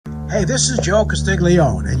Hey, this is Joe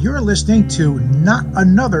Castiglione, and you're listening to Not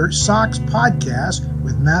Another Sox Podcast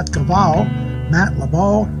with Matt Cavallo, Matt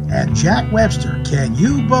LeBeau, and Jack Webster. Can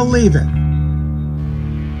you believe it?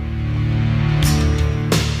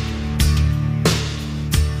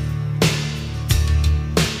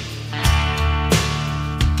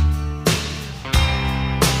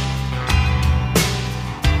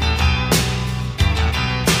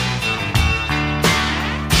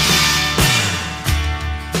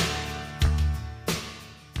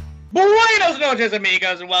 Buenos noches,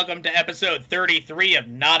 amigos, and welcome to episode 33 of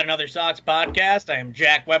Not Another Sox Podcast. I am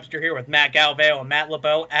Jack Webster here with Matt Galveo and Matt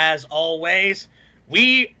LeBeau. As always,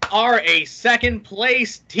 we are a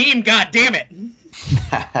second-place team, goddammit!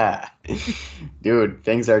 Dude,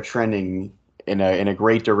 things are trending in a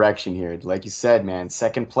great direction here. Like you said, man,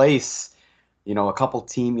 second place. You know, a couple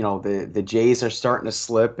team. You know, the Jays are starting to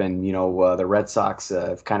slip, and the Red Sox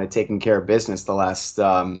have kind of taken care of business the last.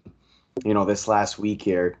 This last week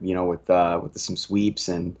here, with some sweeps,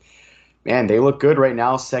 and man, they look good right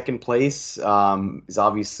now. Second place is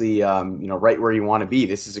obviously, right where you want to be.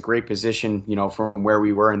 This is a great position, from where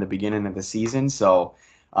we were in the beginning of the season. So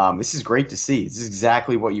this is great to see. This is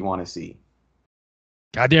exactly what you want to see.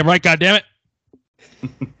 Goddamn right, goddamn it.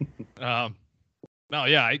 No,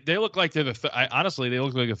 yeah, they look like they're honestly, they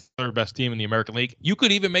look like the third best team in the American League. You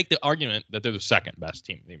could even make the argument that they're the second best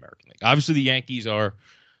team in the American League. Obviously, the Yankees are.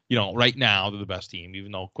 Right now they're the best team,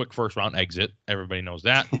 even though quick first round exit, everybody knows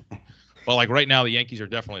that. But like right now, the Yankees are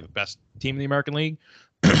definitely the best team in the American League.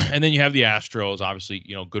 And then you have the Astros, obviously,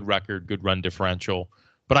 good record, good run differential.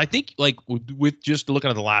 But I think like with just looking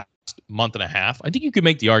at the last month and a half, I think you could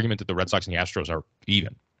make the argument that the Red Sox and the Astros are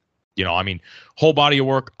even. Whole body of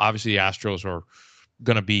work. Obviously, the Astros are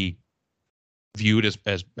going to be viewed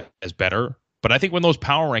as better. But I think when those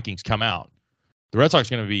power rankings come out, the Red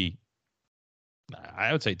Sox are going to be,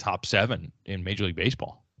 I would say, top 7 in Major League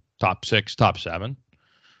Baseball. Top 6, top 7.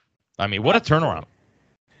 I mean, what a turnaround.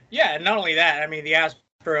 Yeah, and not only that, I mean, the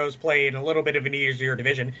Astros play in a little bit of an easier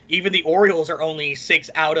division. Even the Orioles are only 6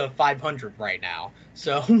 out of 500 right now.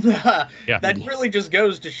 So that really just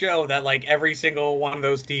goes to show that, like, every single one of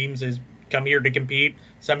those teams has come here to compete.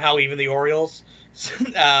 Somehow even the Orioles.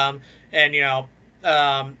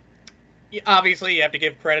 Obviously, you have to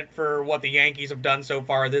give credit for what the Yankees have done so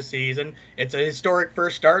far this season. It's a historic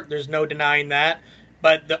first start. There's no denying that.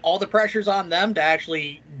 But all the pressure's on them to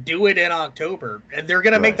actually do it in October. And they're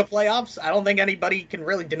going to make the playoffs. I don't think anybody can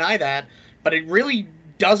really deny that. But it really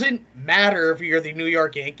doesn't matter if you're the New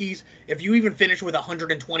York Yankees. If you even finish with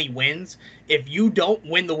 120 wins, if you don't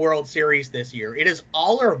win the World Series this year, it is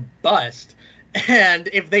all or bust. And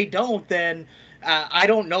if they don't, then I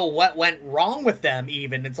don't know what went wrong with them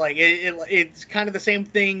even. It's like it's kind of the same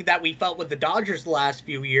thing that we felt with the Dodgers the last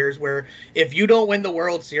few years, where if you don't win the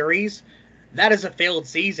World Series, that is a failed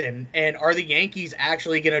season. And are the Yankees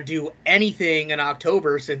actually going to do anything in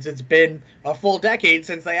October, since it's been a full decade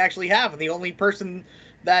since they actually have? And the only person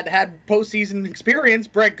that had postseason experience,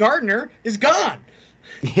 Brett Gardner, is gone.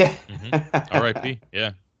 Yeah. R.I.P.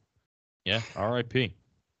 Yeah, R.I.P.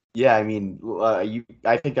 Yeah, I mean,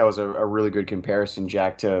 I think that was a really good comparison,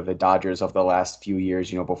 Jack, to the Dodgers of the last few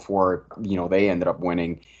years, before, they ended up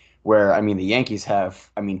winning, where, I mean, the Yankees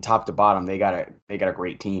have, top to bottom, they got a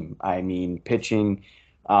great team. I mean, pitching,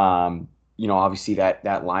 obviously that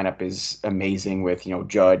lineup is amazing with,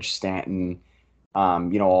 Judge, Stanton,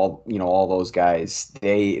 all those guys.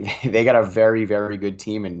 They got a very, very good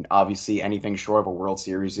team, and obviously anything short of a World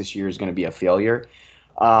Series this year is going to be a failure.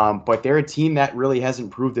 But they're a team that really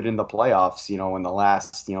hasn't proved it in the playoffs, in the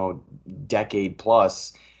last, decade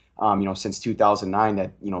plus, since 2009,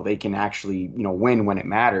 that, they can actually, win when it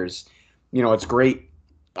matters. It's great.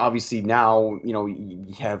 Obviously now,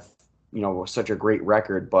 you have, such a great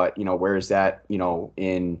record, but, where is that,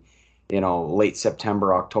 in, late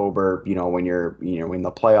September, October, when you're, in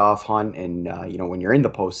the playoff hunt, and, when you're in the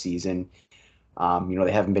postseason,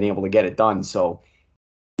 they haven't been able to get it done. So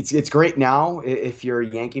it's great now if you're a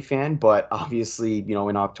Yankee fan, but obviously,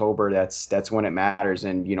 in October, that's when it matters.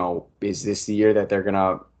 And, is this the year that they're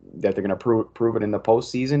gonna prove it in the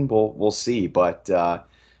postseason? We'll see. But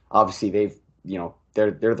obviously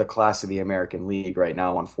they're the class of the American League right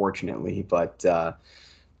now, unfortunately. But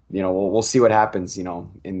we'll see what happens,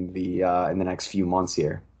 in the next few months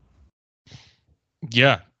here.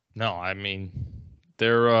 Yeah, no, I mean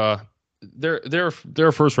they're a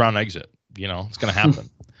first round exit. It's going to happen.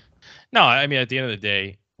 No, I mean, at the end of the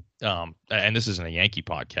day, and this isn't a Yankee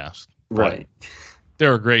podcast, right?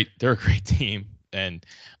 They're a great team, and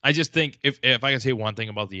I just think if I can say one thing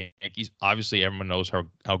about the Yankees, obviously everyone knows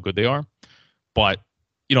how good they are, but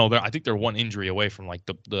I think they're one injury away from like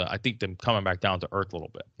I think them coming back down to earth a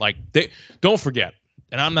little bit. Like they don't forget,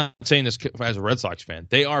 and I'm not saying this as a Red Sox fan,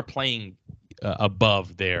 they are playing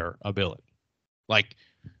above their ability. Like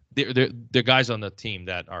they're guys on the team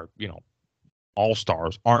that are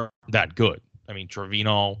all-stars aren't that good. I mean,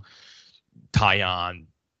 Trevino, Taillon,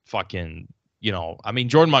 fucking,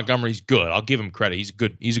 Jordan Montgomery's good. I'll give him credit.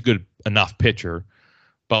 He's a good enough pitcher,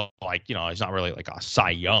 but he's not really like a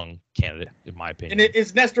Cy Young candidate in my opinion. And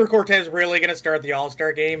is Nestor Cortez really going to start the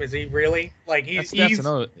All-Star game? Is he really? Like that's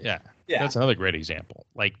another that's another great example.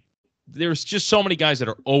 Like there's just so many guys that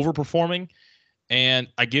are overperforming, and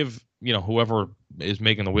I give whoever is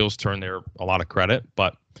making the wheels turn there a lot of credit.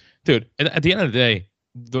 But dude, at the end of the day,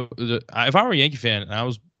 if I were a Yankee fan and I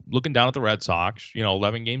was looking down at the Red Sox,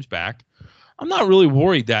 11 games back, I'm not really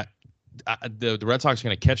worried that the Red Sox are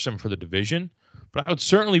going to catch them for the division, but I would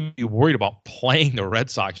certainly be worried about playing the Red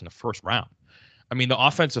Sox in the first round. I mean, the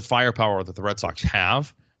offensive firepower that the Red Sox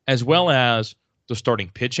have, as well as the starting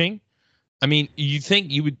pitching. I mean,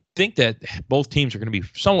 you would think that both teams are going to be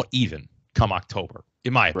somewhat even come October,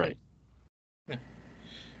 in my opinion. Right.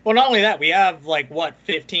 Well, not only that, we have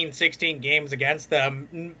 15, 16 games against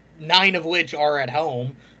them, 9 of which are at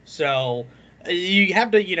home. So you have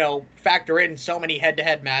to, factor in so many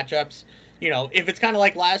head-to-head matchups. If it's kind of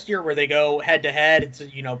like last year where they go head-to-head, it's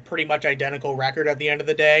pretty much identical record at the end of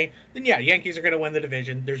the day, then yeah, Yankees are going to win the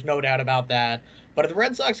division. There's no doubt about that. But if the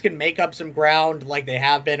Red Sox can make up some ground like they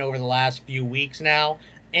have been over the last few weeks now,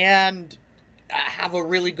 and have a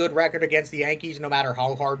really good record against the Yankees, no matter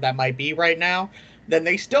how hard that might be right now, then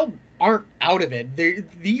they still aren't out of it.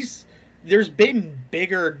 There's been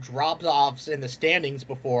bigger drop-offs in the standings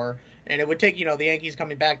before, and it would take, the Yankees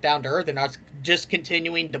coming back down to earth and us just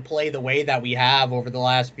continuing to play the way that we have over the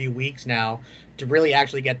last few weeks now to really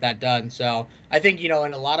actually get that done. So I think, in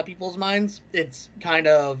a lot of people's minds, it's kind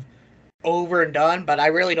of over and done, but I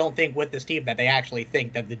really don't think with this team that they actually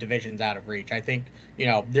think that the division's out of reach. I think,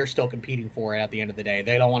 they're still competing for it at the end of the day.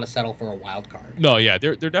 They don't want to settle for a wild card. No, yeah,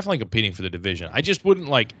 they're definitely competing for the division. I just wouldn't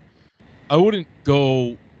I wouldn't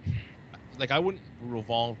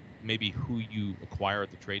revolve maybe who you acquire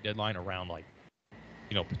at the trade deadline around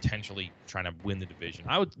potentially trying to win the division.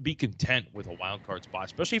 I would be content with a wild card spot,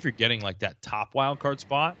 especially if you're getting that top wild card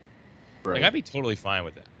spot. Right. I'd be totally fine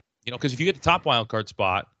with it. Because if you get the top wild card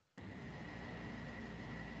spot,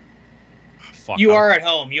 you are at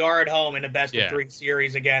home. You are at home in a best of 3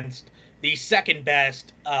 series against the second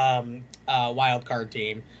best wild card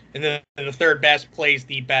team, and then the third best plays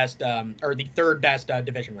the best or the third best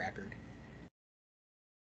division record.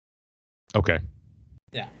 Okay.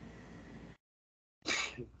 Yeah.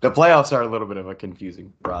 The playoffs are a little bit of a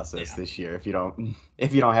confusing process this year if you don't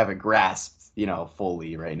have it grasped,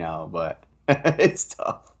 fully right now, but it's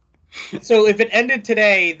tough. So if it ended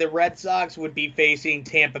today, the Red Sox would be facing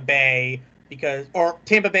Tampa Bay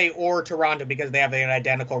or Toronto because they have an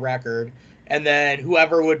identical record. And then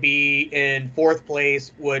whoever would be in 4th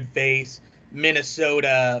place would face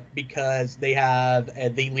Minnesota because they have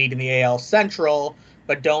the lead in the AL Central,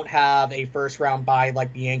 but don't have a first round bye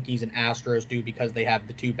like the Yankees and Astros do because they have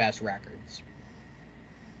the 2 best records.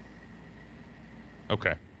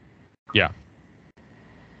 Okay. Yeah.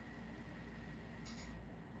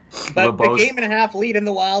 But the 1.5 lead in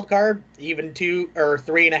the wild card, even 2 or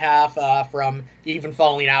 3.5 from even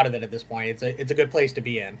falling out of it at this point. It's a good place to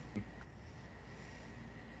be in.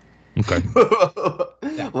 Okay.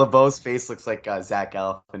 LeBeau's face looks like Zach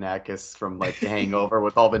Galifianakis from The Hangover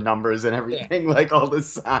with all the numbers and everything, all the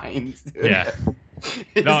signs. Dude. Yeah.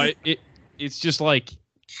 No, it's just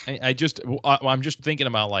I'm just thinking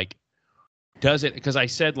about does it? Because I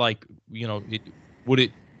said would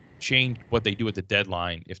it change what they do at the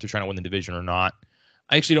deadline if they're trying to win the division or not?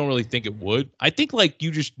 I actually don't really think it would. I think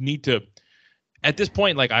you just need to, at this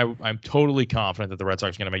point, I'm totally confident that the Red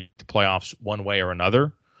Sox are going to make the playoffs one way or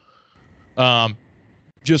another.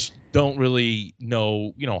 Just don't really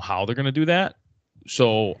know, how they're going to do that.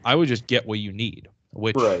 So I would just get what you need,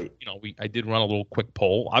 which, I did run a little quick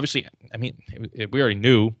poll. Obviously, I mean, we already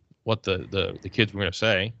knew what the kids were going to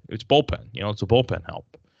say. It's bullpen, it's a bullpen help.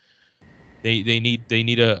 They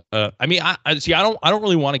need a I mean, I see. I don't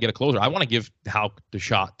really want to get a closer. I want to give Houck the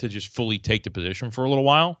shot to just fully take the position for a little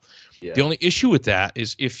while. Yeah. The only issue with that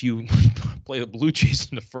is if you play the Blue Jays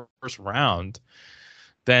in the first round,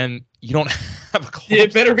 then you don't have a closer.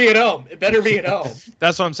 It better be at home.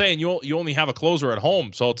 That's what I'm saying. You only have a closer at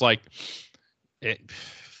home, so it's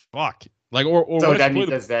fuck. So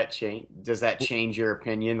does that change? Does that change your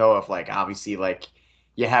opinion though? If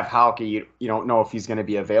you have Houck, you don't know if he's going to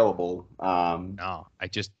be available. No,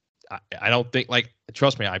 I don't think, like,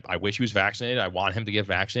 trust me, I wish he was vaccinated. I want him to get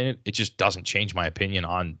vaccinated. It just doesn't change my opinion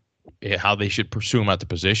on how they should pursue him at the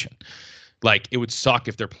position. Like, it would suck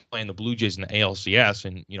if they're playing the Blue Jays in the ALCS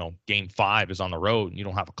and, game 5 is on the road and you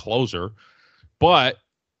don't have a closer. But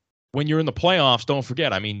when you're in the playoffs, don't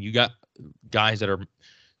forget, I mean, you got guys that are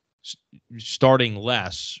starting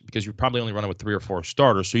less because you're probably only running with 3 or 4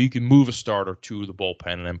 starters. So you can move a starter to the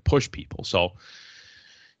bullpen and then push people. So,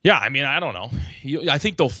 yeah, I mean, I don't know. I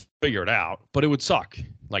think they'll figure it out, but it would suck.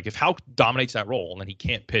 Like, if Houck dominates that role and then he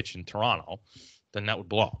can't pitch in Toronto, then that would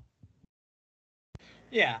blow.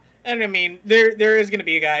 Yeah, and I mean, there is going to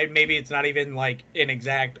be a guy, maybe it's not even like an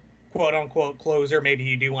exact quote-unquote closer. Maybe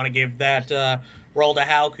you do want to give that role to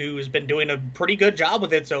Houck, who's been doing a pretty good job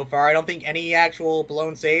with it so far. I don't think any actual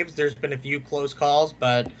blown saves. There's been a few close calls,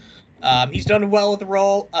 but he's done well with the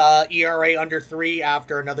role. ERA under 3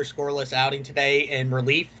 after another scoreless outing today in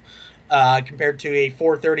relief compared to a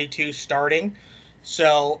 4.32 starting.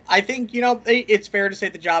 So I think, it's fair to say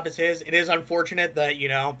the job is his. It is unfortunate that,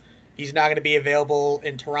 he's not going to be available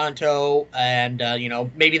in Toronto, and,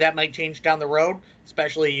 maybe that might change down the road,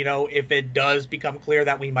 especially, if it does become clear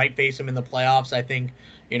that we might face him in the playoffs. I think,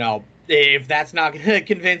 if that's not going to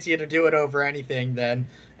convince you to do it over anything, then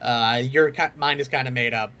your mind is kind of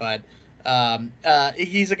made up. But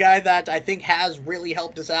he's a guy that I think has really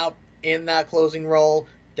helped us out in that closing role,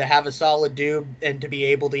 to have a solid dude and to be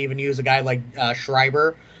able to even use a guy like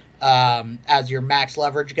Schreiber as your max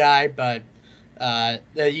leverage guy. But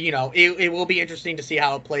it will be interesting to see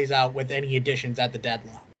how it plays out with any additions at the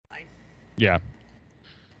deadline. Yeah.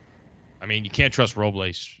 I mean, you can't trust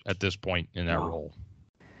Robles at this point in that role.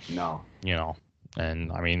 No.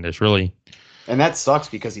 And I mean, there's really. And that sucks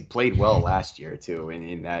because he played well last year too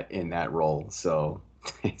in that role. So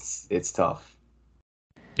it's tough.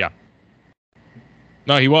 Yeah.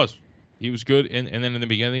 No, he was good. And then in the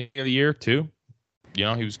beginning of the year too, he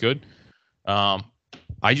was good.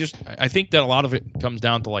 I think that a lot of it comes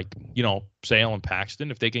down to, like, Sale and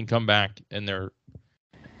Paxton. If they can come back and they're,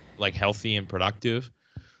 like, healthy and productive,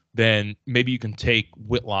 then maybe you can take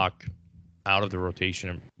Whitlock out of the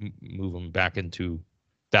rotation and move him back into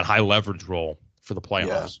that high leverage role for the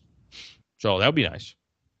playoffs. Yeah. So that would be nice.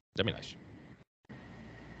 That'd be nice.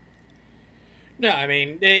 No, I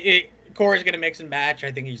mean, Corey's going to mix and match.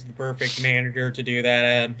 I think he's the perfect manager to do that.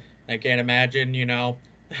 And I can't imagine,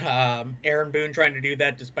 Aaron Boone trying to do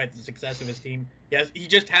that despite the success of his team. Yes, he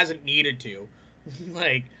just hasn't needed to.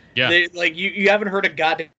 You haven't heard a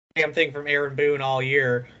goddamn thing from Aaron Boone all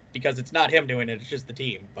year because it's not him doing it. It's just the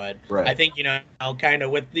team. But right. I think, kind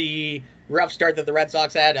of with the rough start that the Red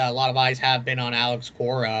Sox had, a lot of eyes have been on Alex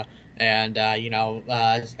Cora. And,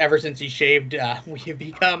 ever since he shaved, we've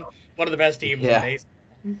become one of the best teams in baseball.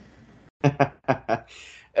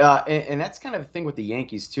 And that's kind of the thing with the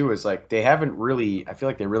Yankees too, is like I feel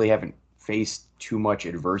like they really haven't faced too much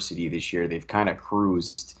adversity this year. They've kind of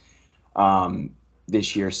cruised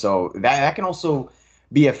this year. So that can also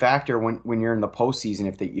be a factor when you're in the postseason,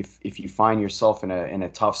 if you find yourself in a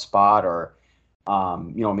tough spot, or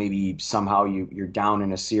maybe somehow you're down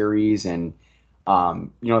in a series, and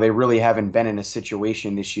they really haven't been in a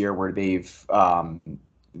situation this year where they've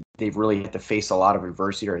really had to face a lot of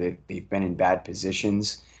adversity, or they've been in bad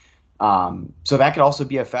positions. So that could also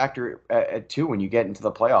be a factor too when you get into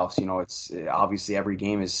the playoffs. It's obviously every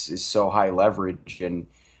game is so high leverage, and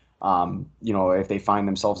if they find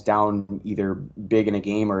themselves down either big in a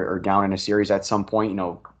game or down in a series at some point,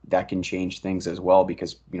 that can change things as well,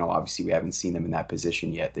 because obviously we haven't seen them in that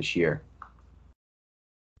position yet this year.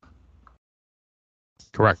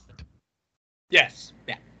 Correct. Yes.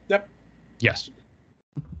 Yeah. Yep. Yes.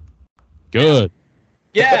 Good.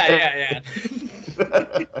 Yeah.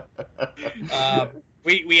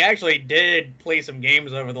 We actually did play some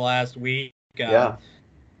games over the last week. We're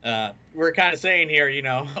kind of saying here,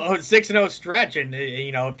 6-0 stretch, and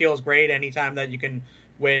it feels great anytime that you can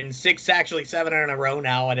win 6, actually 7 in a row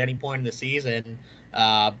now at any point in the season.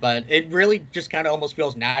 But it really just kind of almost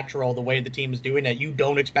feels natural the way the team is doing it. You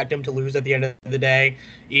don't expect them to lose at the end of the day.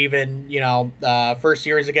 Even first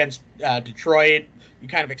series against Detroit, you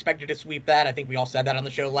kind of expected to sweep that. I think we all said that on the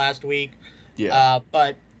show last week. Yeah.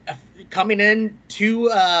 But coming in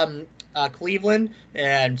to Cleveland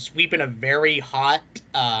and sweeping a very hot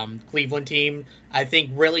Cleveland team, I think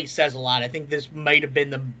really says a lot. I think this might have been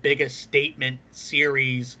the biggest statement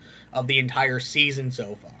series of the entire season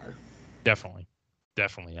so far. Definitely.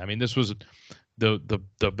 I mean, this was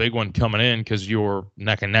the big one coming in because you're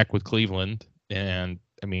neck and neck with Cleveland. And,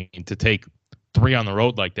 I mean, to take 3 on the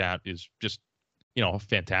road like that is just,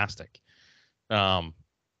 fantastic.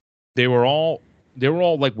 They were all they were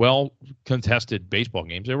all like well contested baseball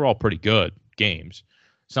games. They were all pretty good games.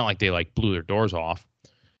 It's not like they like blew their doors off,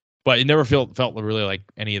 but it never felt really like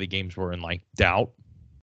any of the games were in like doubt,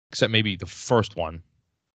 except maybe the first one,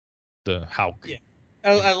 the Houck. Yeah,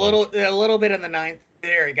 a little bit in the ninth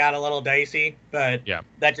there. It got a little dicey, but yeah,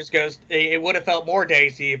 that just goes. It would have felt more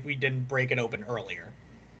dicey if we didn't break it open earlier.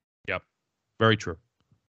 Yep, very true.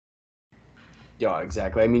 Yeah,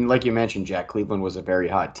 exactly. I mean, like you mentioned, Jack, Cleveland was a very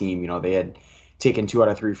hot team. You know, they had taken 2 out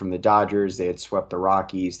of 3 from the Dodgers. They had swept the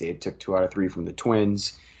Rockies. They had took 2 out of 3 from the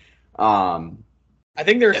Twins. I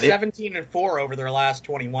think they're 17-4 over their last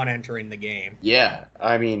 21 entering the game. Yeah,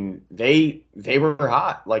 I mean, they were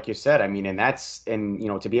hot, like you said. I mean, and you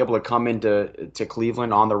know, to be able to come into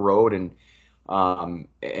Cleveland on the road and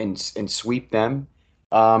sweep them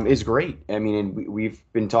is great. I mean, and we've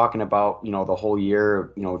been talking about, you know, the whole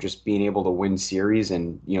year, you know, just being able to win series,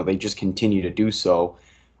 and you know, they just continue to do so.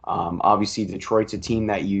 Obviously, Detroit's a team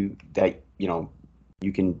that you know,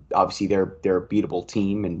 you can obviously they're a beatable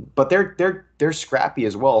team, but they're scrappy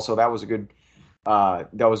as well. So that was a good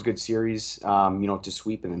series, you know, to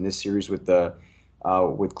sweep. And in this series with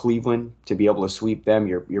Cleveland, to be able to sweep them,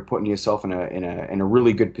 you're putting yourself in a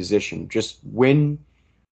really good position. Just win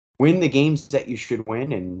the games that you should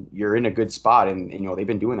win, and you're in a good spot. And you know, they've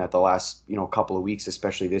been doing that the last, you know, couple of weeks,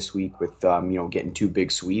 especially this week with you know, getting 2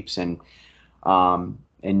 big sweeps, and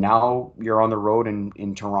now you're on the road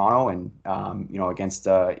in Toronto, and you know, against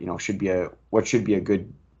you know, should be a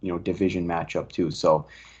good, you know, division matchup too. So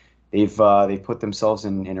they've put themselves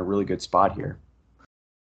in a really good spot here.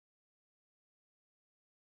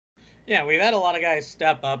 Yeah, we've had a lot of guys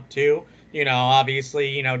step up too. You know, obviously,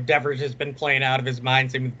 you know, Devers has been playing out of his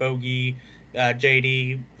mind. Same with Bogey,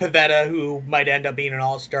 JD, Pivetta, who might end up being an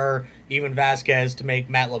all-star, even Vasquez, to make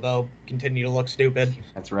Matt LeBeau continue to look stupid.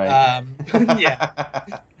 That's right.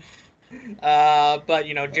 Yeah. But,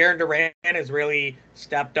 you know, Jarren Duran has really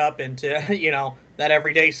stepped up into, you know, that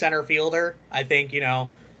everyday center fielder. I think, you know,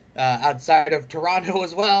 outside of Toronto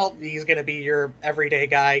as well, he's going to be your everyday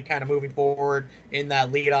guy kind of moving forward in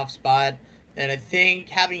that leadoff spot. And I think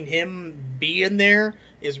having him be in there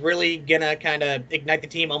is really going to kind of ignite the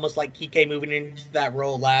team, almost like Kike moving into that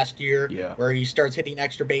role last year, where he starts hitting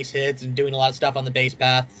extra base hits and doing a lot of stuff on the base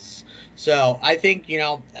paths. So I think, you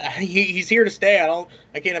know, he's here to stay.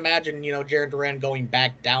 I can't imagine, you know, Jarren Duran going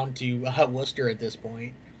back down to Worcester at this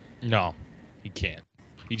point. No, he can't.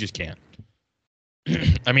 He just can't.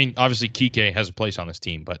 I mean, obviously Kike has a place on this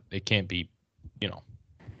team, but it can't be, you know,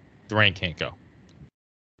 Duran can't go.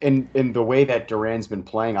 And the way that Duran's been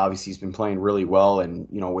playing, obviously he's been playing really well. And,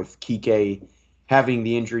 you know, with Kike having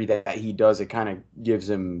the injury that he does, it kind of gives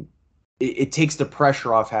him, it takes the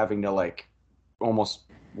pressure off having to like almost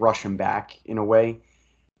rush him back in a way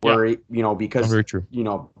where, you know, because, very true. You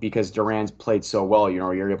know, because Duran's played so well, you know,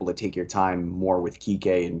 you're able to take your time more with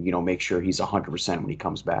Kike and, you know, make sure he's 100% when he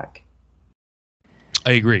comes back.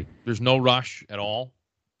 I agree. There's no rush at all.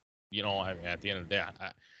 You know, I mean, at the end of the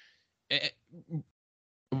day,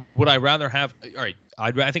 would I rather have? All right,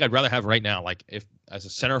 I think I'd rather have right now. Like, if as a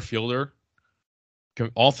center fielder,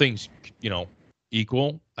 all things, you know,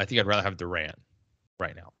 equal, I think I'd rather have Duran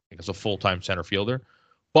right now, like as a full-time center fielder.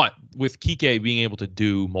 But with Kike being able to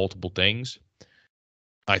do multiple things,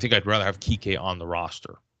 I think I'd rather have Kike on the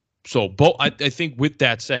roster. So both, I think with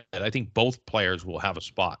that said, I think both players will have a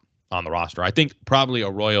spot on the roster. I think probably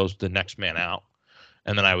Arroyo's the next man out,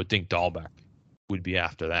 and then I would think Dahlbeck would be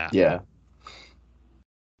after that. Yeah.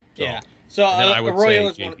 So I would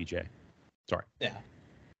Arroyo say JPJ. Sorry. Yeah.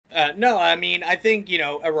 No, I mean, I think, you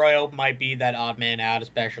know, Arroyo might be that odd man out,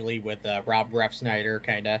 especially with Rob Refsnyder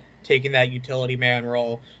kind of taking that utility man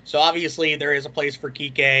role. So obviously there is a place for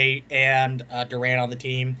Kike and Duran on the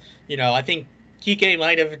team. You know, I think Kike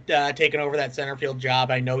might have taken over that center field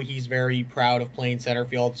job. I know he's very proud of playing center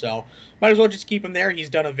field, so might as well just keep him there. He's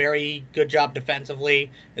done a very good job defensively.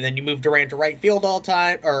 And then you move Duran to right field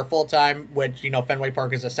full time, which, you know, Fenway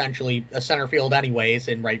Park is essentially a center field anyways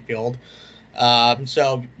in right field.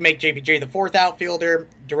 So make JPJ the 4th outfielder,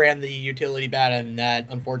 Duran the utility bat, and that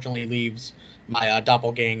unfortunately leaves my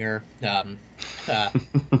doppelganger,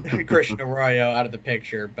 Christian Arroyo, out of the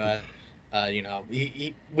picture. But you know,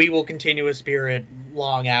 we will continue his spirit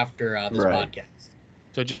long after this podcast.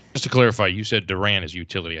 So just to clarify, you said Duran is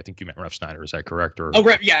utility. I think you meant Refsnyder. Is that correct? Or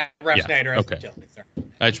Refsnyder as utility. Sorry.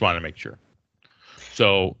 I just wanted to make sure.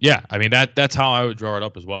 So yeah, I mean that's how I would draw it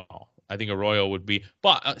up as well. I think Arroyo would be,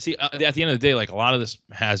 but see, at the end of the day, like a lot of this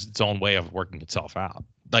has its own way of working itself out.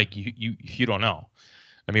 Like you don't know.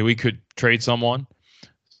 I mean, we could trade someone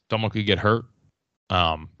could get hurt.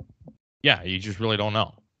 Yeah, you just really don't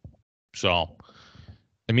know. So,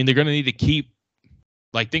 I mean, they're going to need to keep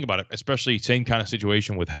like, think about it, especially same kind of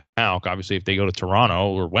situation with Houck. Obviously, if they go to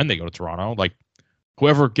Toronto or when they go to Toronto, like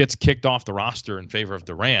whoever gets kicked off the roster in favor of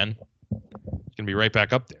Duran is going to be right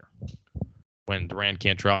back up there when Duran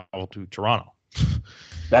can't travel to Toronto.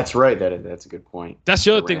 That's right. That's a good point. That's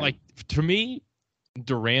the other thing. Like, to me,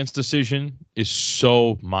 Duran's decision is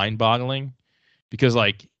so mind-boggling because,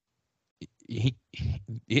 like,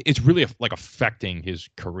 it's really like affecting his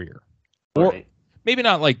career. Or maybe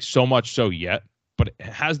not like so much so yet, but it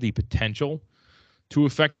has the potential to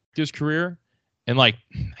affect his career. And like,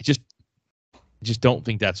 I just don't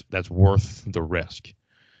think that's worth the risk.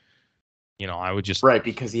 You know, I would just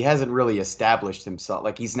because he hasn't really established himself.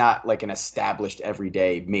 Like, he's not like an established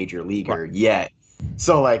everyday major leaguer yet.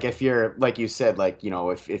 So like, if you're, like you said, like, you know,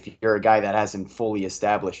 if you're a guy that hasn't fully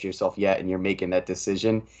established yourself yet and you're making that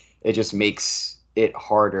decision, it just makes it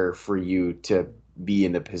harder for you to be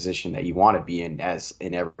in the position that you want to be in as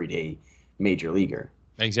an everyday major leaguer.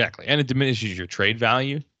 Exactly. And it diminishes your trade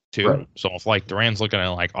value too. Right. So if like Duran's looking at it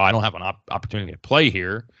like, oh, I don't have an opportunity to play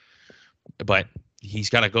here, but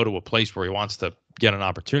he's got to go to a place where he wants to get an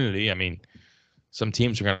opportunity. I mean, some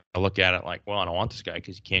teams are going to look at it like, well, I don't want this guy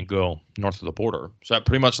because he can't go north of the border. So that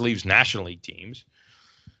pretty much leaves National League teams.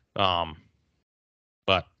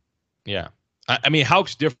 But yeah, I mean,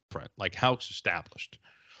 Houck's different. Like, Houck's established.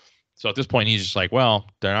 So at this point, he's just like, well,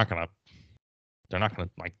 they're not gonna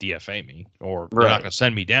like DFA me, or they're not gonna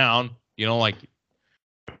send me down. You know, like,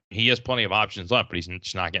 he has plenty of options left, but he's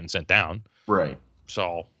just not getting sent down. Right.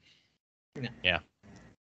 So, yeah.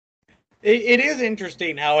 It is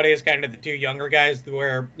interesting how it is kind of the two younger guys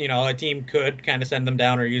where, you know, a team could kind of send them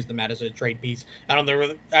down or use them as a trade piece. I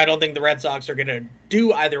don't think the Red Sox are going to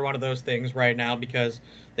do either one of those things right now because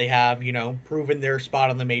they have, you know, proven their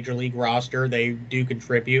spot on the major league roster. They do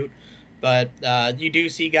contribute. But you do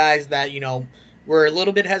see guys that, you know, were a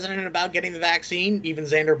little bit hesitant about getting the vaccine, even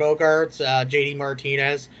Xander Bogaerts, JD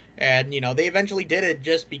Martinez. And, you know, they eventually did it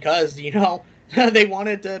just because, you know, they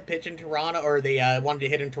wanted to pitch in Toronto, or they wanted to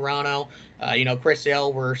hit in Toronto. You know, Chris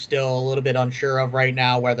Sale, we're still a little bit unsure of right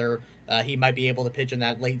now whether he might be able to pitch in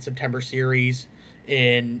that late September series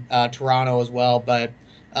in Toronto as well. But,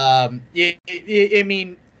 I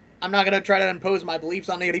mean, I'm not going to try to impose my beliefs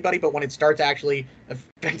on anybody, but when it starts actually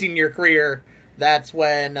affecting your career, that's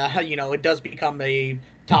when, you know, it does become a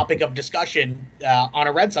topic of discussion on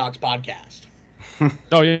a Red Sox podcast.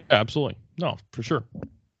 Oh, yeah, absolutely. No, for sure.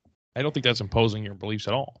 I don't think that's imposing your beliefs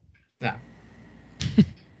at all. No.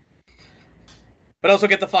 But also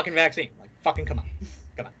get the fucking vaccine. Like, fucking come on.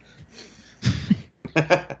 Come on.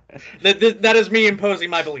 That is me imposing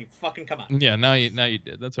my beliefs. Fucking come on. Yeah, now you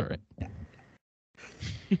did. That's all right.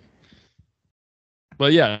 Yeah.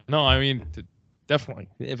 But yeah, no, I mean, definitely.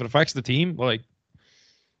 If it affects the team, like,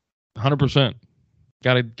 100%.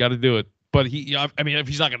 Gotta do it. But I mean, if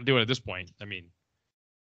he's not going to do it at this point, I mean,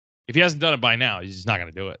 if he hasn't done it by now, he's just not going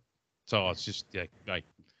to do it. So it's just like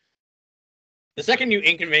the second you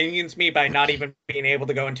inconvenience me by not even being able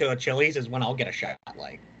to go into a Chili's is when I'll get a shot.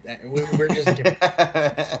 Like, we're just different.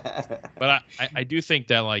 But I do think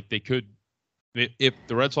that, like, they could, if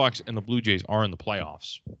the Red Sox and the Blue Jays are in the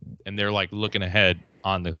playoffs and they're like looking ahead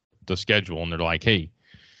on the schedule and they're like, hey,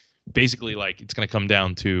 basically, like, it's going to come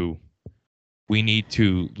down to, we need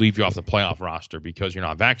to leave you off the playoff roster because you're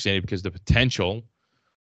not vaccinated, because the potential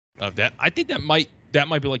of that, I think that might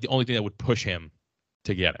be like the only thing that would push him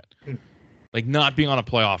to get it. Like, not being on a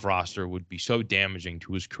playoff roster would be so damaging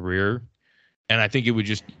to his career. And I think he would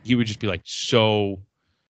just be like so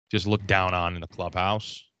just looked down on in the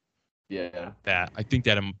clubhouse. Yeah. That I think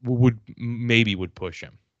that would push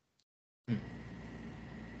him.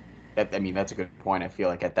 I mean, that's a good point. I feel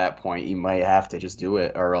like at that point you might have to just do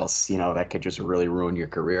it, or else, you know, that could just really ruin your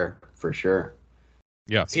career for sure.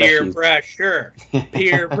 Yeah. Peer pressure.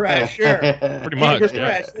 Pretty much.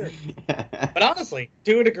 Pressure. But honestly,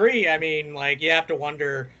 to a degree, I mean, like, you have to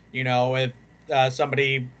wonder, you know, if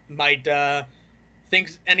somebody might think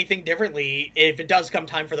anything differently. If it does come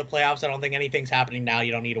time for the playoffs, I don't think anything's happening now.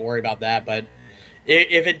 You don't need to worry about that. But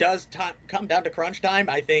if it does come down to crunch time,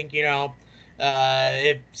 I think, you know,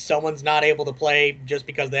 if someone's not able to play just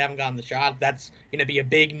because they haven't gotten the shot, that's going to be a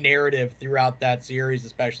big narrative throughout that series,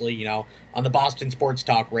 especially, you know, on the Boston Sports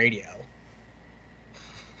Talk radio.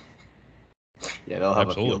 Yeah, they'll have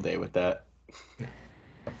a field day with that.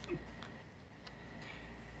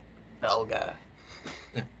 Belga.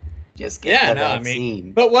 Just get the vaccine. I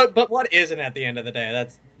mean, but what isn't at the end of the day?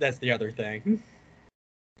 That's the other thing.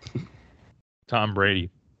 Tom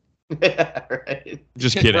Brady. Yeah, right.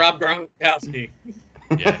 Just kidding. Rob Gronkowski.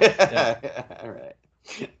 Yeah. All right.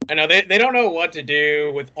 I know they don't know what to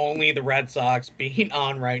do with only the Red Sox being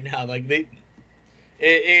on right now. Like,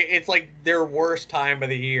 it's like their worst time of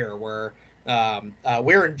the year where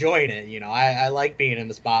we're enjoying it. You know, I like being in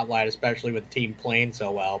the spotlight, especially with the team playing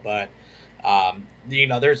so well. But you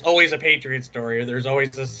know, there's always a Patriot story, or there's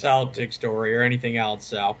always a Celtic story, or anything else.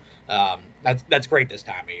 So that's great this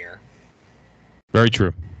time of year. Very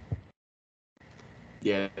true.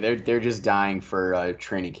 Yeah, they're just dying for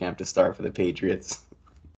training camp to start for the Patriots.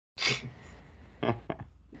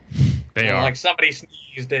 They are. Like somebody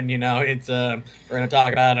sneezed, and you know, it's we're gonna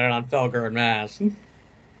talk about it on Felger and Mass.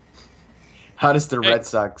 How does the Red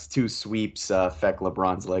Sox 2 sweeps affect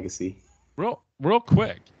LeBron's legacy? Real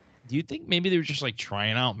quick, do you think maybe they were just like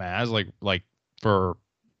trying out Maz, like for,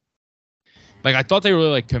 like I thought they were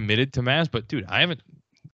like committed to Maz, but dude, I haven't.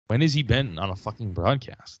 When has he been on a fucking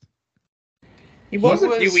broadcast? He was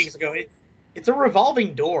a few weeks ago. It's a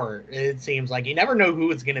revolving door. It seems like you never know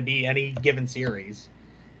who it's gonna be any given series.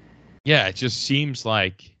 Yeah, it just seems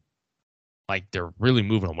like they're really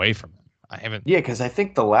moving away from him. I haven't. Yeah, because I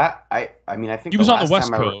think I think he was on the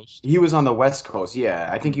West Coast. He was on the West Coast. Yeah,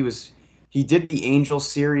 I think he did the Angels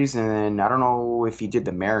series, and then I don't know if he did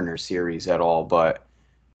the Mariners series at all, but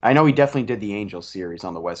I know he definitely did the Angels series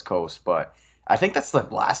on the West Coast. But I think that's the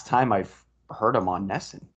last time I've heard him on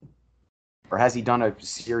NESN. Or has he done a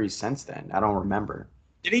series since then? I don't remember.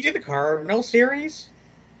 Did he do the Cardinal series?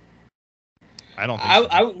 I don't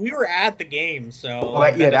think so. We were at the game, so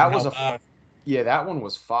that one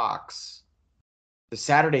was Fox. The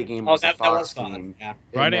Saturday game was the Fox game. Yeah.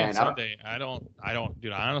 Friday and Sunday. I don't,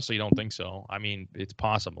 dude. I honestly don't think so. I mean, it's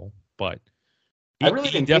possible, but I really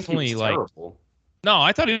didn't definitely think he was terrible. No,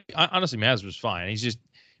 I thought honestly, Maz was fine.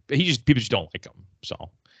 People just don't like him.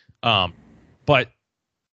 So, but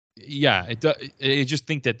yeah, I just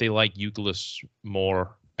think that they like Youkilis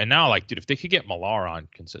more. And now, like, dude, if they could get Millar on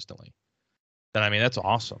consistently, then I mean that's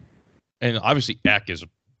awesome. And obviously, Eck is a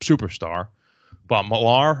superstar. But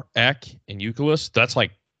Millar, Eck, and Youkilis, that's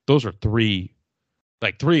like, those are three.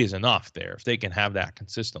 Like, 3 is enough there if they can have that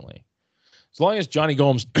consistently. As long as Johnny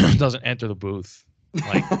Gomes doesn't enter the booth.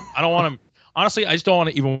 Like, I don't want him. Honestly, I just don't want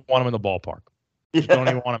him in the ballpark. Just don't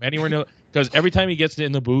even want him anywhere near. Because every time he gets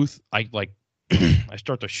in the booth, I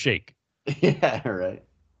start to shake. Yeah, right.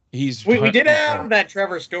 We did have that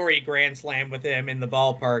Trevor Story grand slam with him in the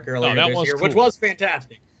ballpark earlier this year, which was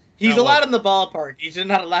fantastic. He's allowed in the ballpark. He's just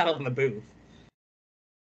not allowed in the booth.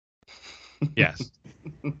 Yes.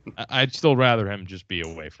 I'd still rather him just be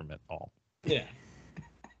away from it all. Yeah.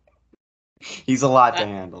 He's a lot to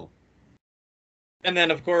handle. And then,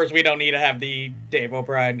 of course, we don't need to have the Dave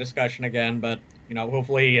O'Brien discussion again, but, you know,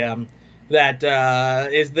 hopefully that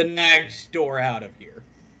is the next door out of here.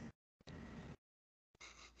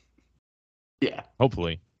 Yeah.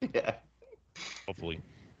 Hopefully. Yeah. Hopefully.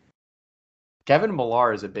 Kevin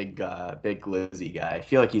Millar is a big glizzy guy. I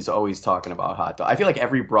feel like he's always talking about hot dogs. I feel like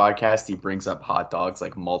every broadcast he brings up hot dogs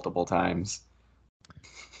like multiple times.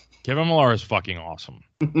 Kevin Millar is fucking awesome.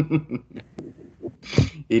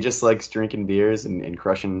 He just likes drinking beers and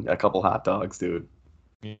crushing a couple hot dogs, dude.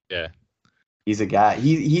 Yeah. He's a guy.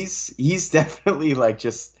 He's definitely like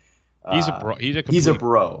just. He's a bro. He's a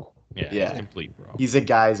bro. Yeah. He's a complete bro. He's a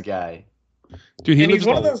guy's guy. Dude, he's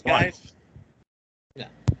one of those guys. Yeah.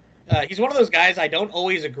 He's one of those guys I don't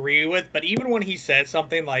always agree with, but even when he says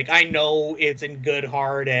something, like, I know it's in good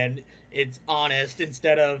heart and it's honest,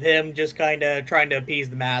 instead of him just kind of trying to appease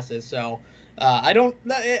the masses. So I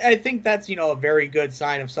think that's, you know, a very good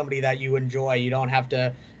sign of somebody that you enjoy. You don't have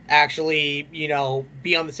to actually, you know,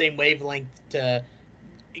 be on the same wavelength to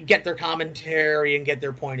get their commentary and get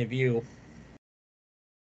their point of view.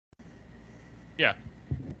 Yeah.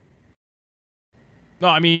 No,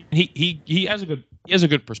 I mean, he has a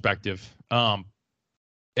good perspective. And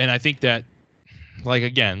I think that, like,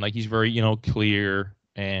 again, like, he's very, you know, clear,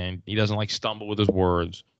 and he doesn't like stumble with his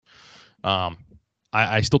words.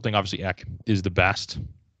 I still think obviously Eck is the best,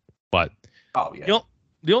 but the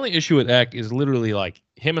only issue with Eck is literally like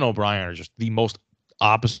him and O'Brien are just the most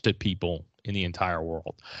opposite people in the entire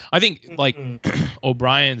world. I think like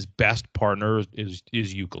O'Brien's best partner is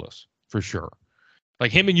Youkilis for sure.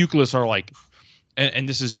 Like him and Youkilis are like, and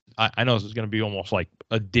this is, I know this is going to be almost like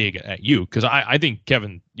a dig at you, because I think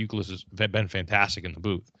Kevin Youkilis has been fantastic in the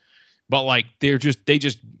booth, but like they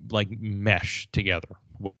just like mesh together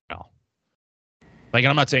well. Like,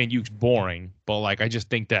 I'm not saying Uke's boring, but like I just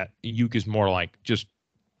think that Uke is more like just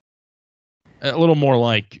a little more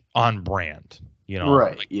like on brand, you know,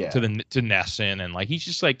 right? Like yeah. To NESN, and like he's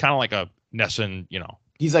just like kind of like a NESN, you know.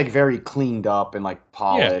 He's like very cleaned up and like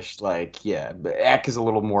polished, But Eck is a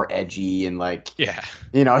little more edgy and like,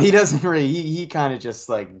 you know, he doesn't really, he kind of just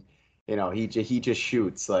like, you know, he just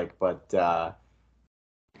shoots like, but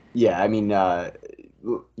yeah, I mean,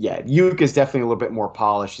 Uke is definitely a little bit more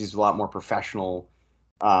polished. He's a lot more professional.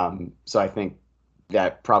 So I think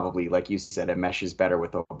that probably, like you said, it meshes better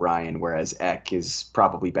with O'Brien, whereas Eck is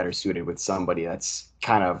probably better suited with somebody that's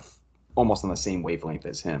kind of almost on the same wavelength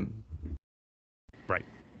as him. Right.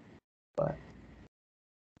 But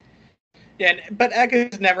yeah, but Eck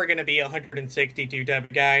is never going to be a 162 type of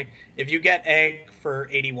guy. If you get Eck for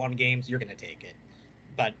 81 games, you're going to take it.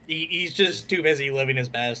 But he's just too busy living his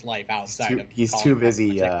best life outside of. He's too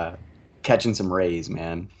busy catching some rays,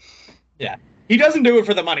 man. Yeah, he doesn't do it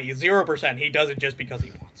for the money. 0%. He does it just because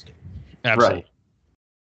he wants to. Absolutely. Right.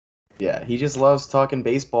 Yeah, he just loves talking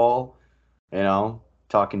baseball,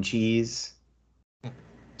 talking cheese.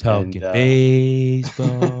 Talking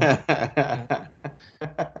baseball.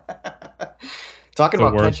 Talking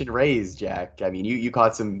about catching rays, Jack. I mean, you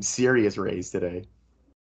caught some serious rays today.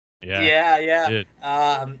 Yeah.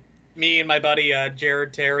 Me and my buddy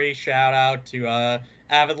Jared Terry, shout out to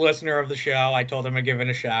avid listener of the show. I told him I'd give it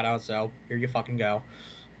a shout out, so here you fucking go.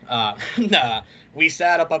 We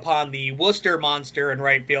sat up upon the Worcester Monster in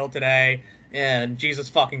right field today, and Jesus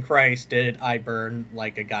fucking Christ, did I burn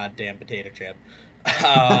like a goddamn potato chip.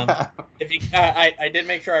 I did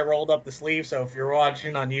make sure I rolled up the sleeve, so if you're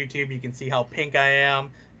watching on YouTube, you can see how pink I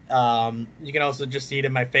am. You can also just see it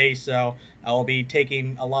in my face, so I will be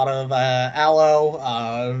taking a lot of aloe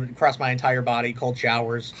across my entire body, cold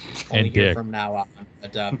showers only here from now on.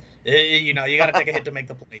 But you got to take a hit to make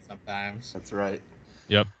the play sometimes. That's right.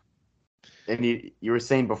 Yep. And you were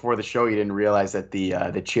saying before the show you didn't realize that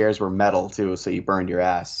the chairs were metal too, so you burned your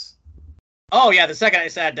ass. Oh yeah, the second I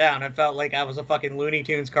sat down, I felt like I was a fucking Looney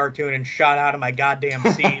Tunes cartoon and shot out of my goddamn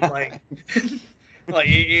seat. Like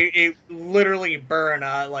it literally burned.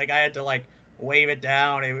 Like I had to wave it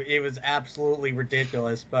down. It was absolutely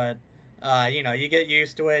ridiculous. But you get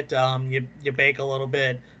used to it. You bake a little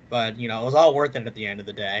bit, but it was all worth it at the end of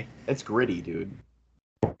the day. It's gritty, dude.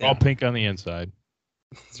 Yeah. All pink on the inside.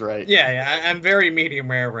 That's right. Yeah. I'm very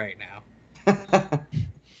medium rare right now.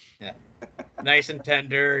 Yeah. Nice and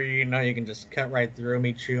tender, you can just cut right through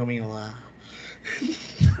me, chew me alive.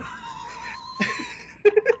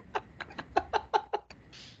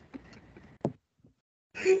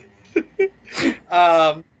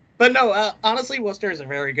 But no, honestly, Worcester is a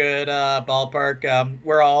very good ballpark.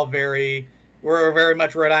 We're a very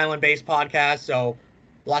much Rhode Island-based podcast, so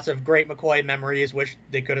lots of great McCoy memories. Wish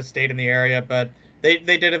they could have stayed in the area, but they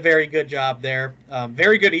did a very good job there.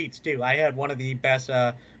 Very good eats too. I had one of the best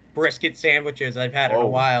brisket sandwiches I've had in a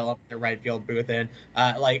while up at the right field booth, and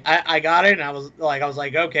I got it, and I was like,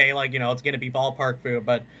 okay, it's gonna be ballpark food,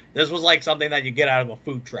 but this was like something that you get out of a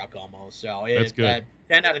food truck almost. So that's good.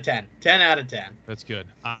 10 out of 10. 10 out of 10. That's good.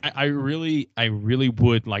 I really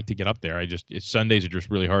would like to get up there. Sundays are just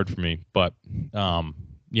really hard for me, but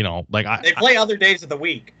they play other days of the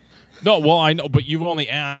week. No, well, I know, but you've only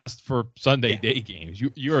asked for Sunday day games.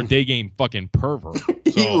 You're a day game fucking pervert.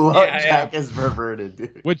 So. Jack is perverted,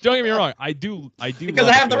 dude. Which, don't get me wrong, I do. Because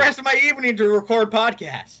I have the rest of my evening to record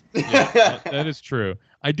podcasts. Yeah, that is true.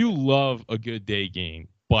 I do love a good day game,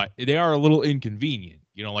 but they are a little inconvenient.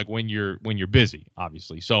 Like when you're busy,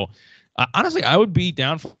 obviously. So, honestly, I would be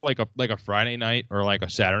down for like a Friday night or like a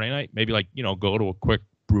Saturday night. Maybe go to a quick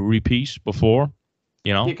brewery piece before.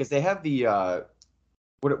 Yeah, because they have the.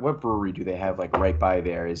 What brewery do they have right by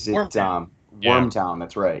there? Is it Wormtown? Wormtown,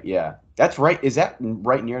 that's right. Yeah. That's right. Is that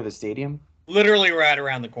right near the stadium? Literally right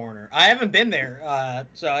around the corner. I haven't been there,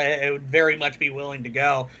 so I would very much be willing to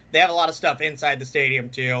go. They have a lot of stuff inside the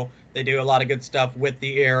stadium too. They do a lot of good stuff with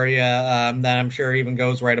the area that I'm sure even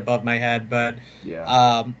goes right above my head. But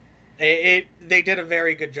yeah, they did a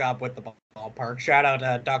very good job with the ballpark. Shout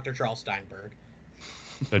out Dr. Charles Steinberg.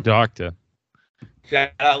 The doctor.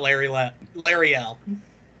 Shout out Larry L.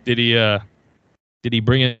 Did he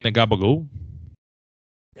bring in the gabagool?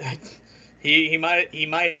 He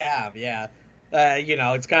might have, yeah.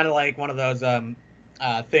 It's kind of like one of those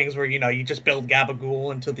things where you just build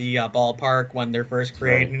gabagool into the ballpark when they're first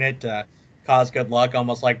creating it to cause good luck,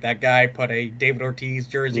 almost like that guy put a David Ortiz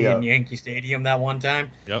jersey in Yankee Stadium that one time.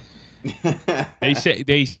 Yep.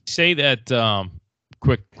 They say that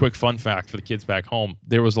quick fun fact for the kids back home.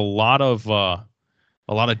 There was a lot of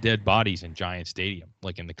dead bodies in Giant Stadium,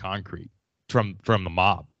 like in the concrete from the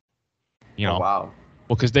mob. Oh, wow.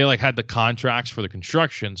 Well, because they had the contracts for the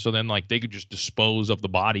construction, so then they could just dispose of the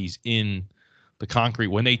bodies in the concrete.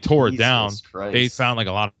 When they tore it down, they found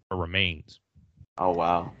a lot of remains. Oh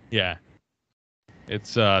wow. Yeah.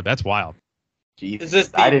 It's that's wild. Jesus, Is this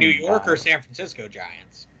I the didn't New York know. or San Francisco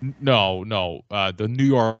Giants? No, the New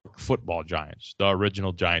York Football Giants, the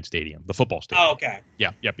original Giant Stadium, the football stadium. Oh, okay. Yeah,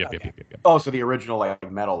 yep. Oh, so the original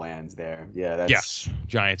like Meadowlands there. Yeah, that's Yes,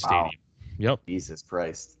 Giant wow. Stadium. Yep. Jesus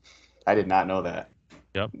Christ, I did not know that.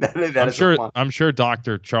 Yep. That I'm sure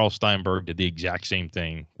Dr. Charles Steinberg did the exact same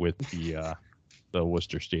thing with the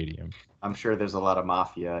Worcester Stadium. I'm sure there's a lot of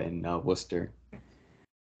mafia in Worcester.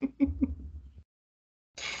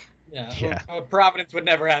 Yeah. Providence would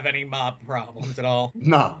never have any mob problems at all.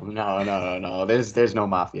 No. There's no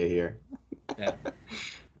mafia here. Yeah.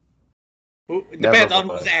 Depends on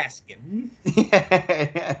who's asking.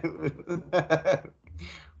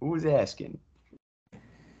 Who's asking?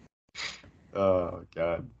 Oh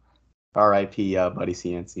God. R.I.P. Buddy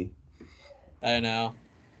Cianci. I know.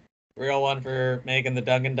 Real one for making the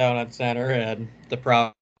Dunkin' Donuts Center and the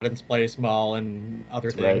Providence Place Mall and other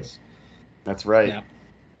things. That's right. Yeah.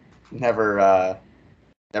 Never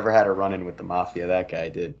had a run-in with the mafia. That guy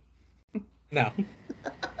did. No.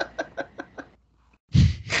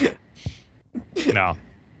 No.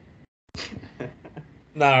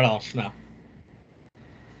 Not at all. No.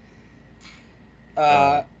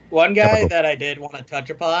 One guy that I did want to touch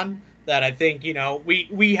upon that I think,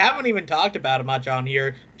 we haven't even talked about it much on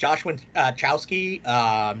here, Josh Winchowski,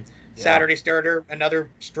 Saturday starter, another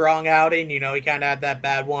strong outing. He kind of had that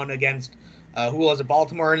bad one against who was it,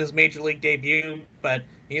 Baltimore in his major league debut, but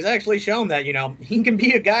he's actually shown that, he can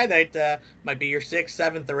be a guy that might be your 6th,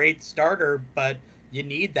 7th, or 8th starter, but you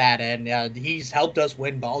need that, and he's helped us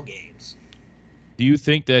win ball games. Do you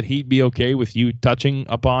think that he'd be okay with you touching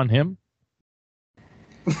upon him?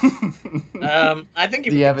 I think.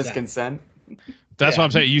 Do you have his consent? That's what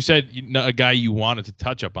I'm saying. You said a guy you wanted to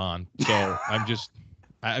touch upon, so I'm just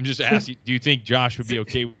asking. Do you think Josh would be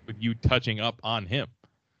okay with you touching up on him?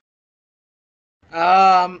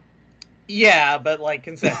 Yeah, but like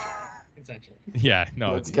consensually. Yeah,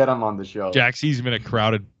 no. Let's get him on the show. Jack sees him in a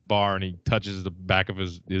crowded bar and he touches the back of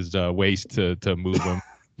his waist to move him.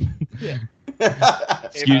 Yeah.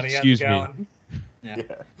 Excuse me.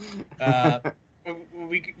 Yeah.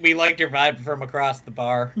 We liked your vibe from across the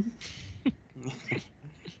bar.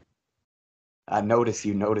 I notice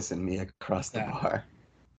you noticing me across the bar.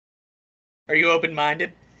 Are you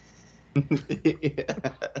open-minded?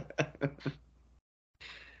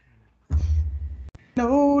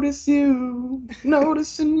 Notice you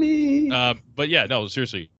noticing me. But yeah, no,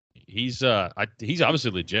 seriously, he's obviously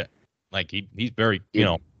legit. Like he's very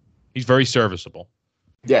he's very serviceable.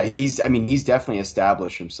 Yeah, he's definitely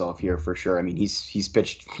established himself here for sure. I mean, he's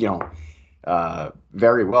pitched,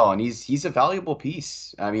 very well, and he's a valuable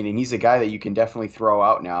piece. I mean, and he's a guy that you can definitely throw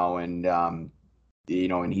out now, and and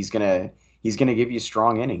he's gonna give you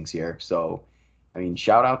strong innings here. So, I mean,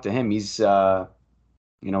 shout out to him. He's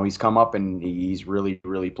he's come up and he's really,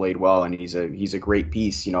 really played well, and he's a great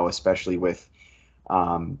piece. Especially with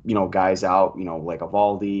guys out. Like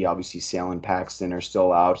Eovaldi, obviously Sale and Paxton are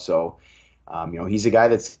still out, so. He's a guy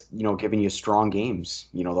that's, giving you strong games,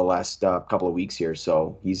 the last couple of weeks here.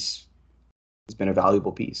 So he's been a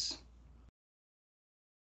valuable piece.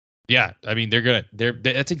 Yeah. I mean,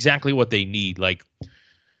 that's exactly what they need. Like,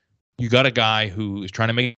 you got a guy who is trying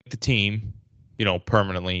to make the team,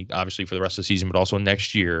 permanently, obviously for the rest of the season, but also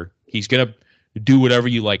next year. He's going to do whatever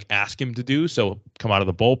you ask him to do. So come out of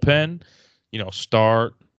the bullpen,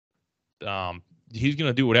 start. He's going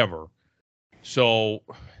to do whatever. So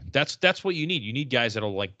that's what you need. You need guys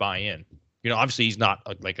that'll buy in. Obviously he's not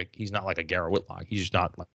like a Garrett Whitlock. He's just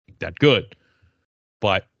not that good.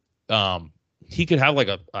 But he could have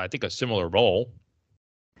I think a similar role.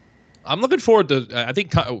 I'm looking forward to. I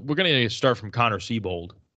think we're going to start from Connor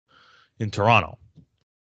Siebold in Toronto,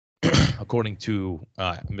 according to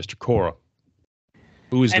Mr. Cora,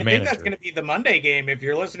 who is the manager. I think that's going to be the Monday game. If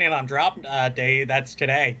you're listening on drop day, that's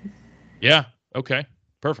today. Yeah. Okay.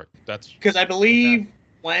 Perfect. That's because I believe.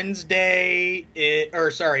 Tuesday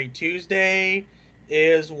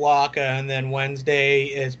is Waka, and then Wednesday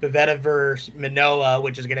is Pivetta versus Manoah,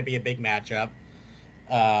 which is going to be a big matchup.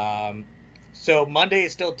 So Monday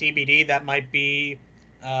is still TBD. That might be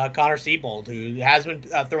Connor Siebold, who has been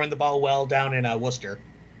throwing the ball well down in Worcester.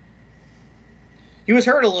 He was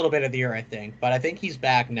hurt a little bit of the year, I think, but I think he's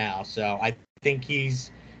back now. So I think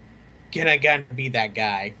he's going to be that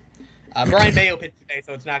guy. Brian Mayo pitched today,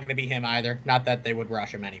 so it's not going to be him either. Not that they would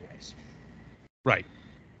rush him anyways. Right.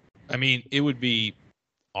 I mean, it would be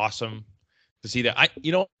awesome to see that.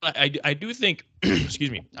 I do think,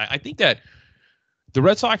 excuse me, I think that the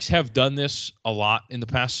Red Sox have done this a lot in the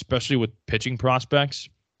past, especially with pitching prospects,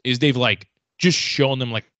 is they've just shown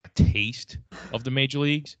them a taste of the major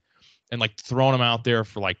leagues. and like throwing him out there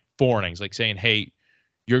for like 4 innings, like saying, hey,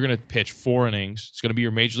 you're going to pitch 4 innings. It's going to be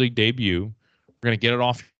your major league debut. We're going to get it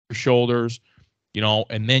off your shoulders,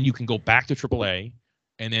 and then you can go back to AAA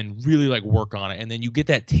and then really like work on it. And then you get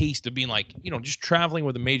that taste of being like, just traveling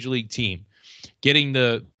with a major league team, getting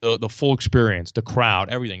the full experience, the crowd,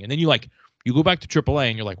 everything. And then you go back to AAA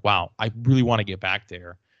and you're like, wow, I really want to get back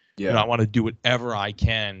there. Yeah. I want to do whatever I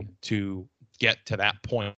can to get to that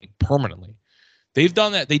point permanently. They've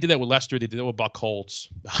done that. They did that with Lester. They did it with Buck Holtz.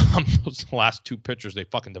 Those last 2 pitchers they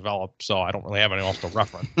fucking developed, so I don't really have anything else to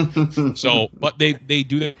reference. So, but they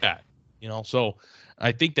do that, So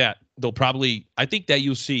I think that I think that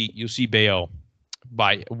you'll see Bello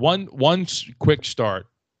by one quick start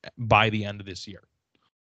by the end of this year,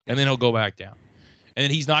 and then he'll go back down, and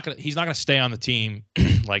then he's not gonna stay on the team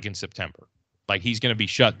like in September. Like he's gonna be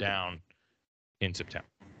shut down in September.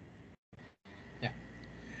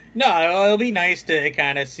 No, it'll be nice to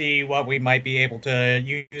kind of see what we might be able to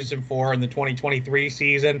use him for in the 2023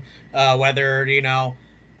 season, whether,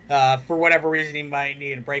 for whatever reason he might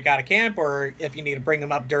need to break out of camp or if you need to bring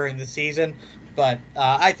him up during the season. But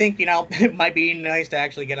I think, it might be nice to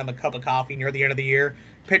actually get him a cup of coffee near the end of the year.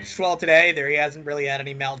 Pitched well today. He hasn't really had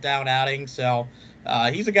any meltdown outings. So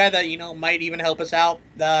he's a guy that, might even help us out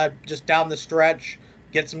just down the stretch,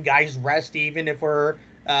 get some guys rest even if we're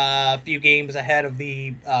a few games ahead of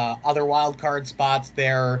the other wild card spots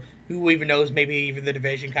there. Who even knows? Maybe even the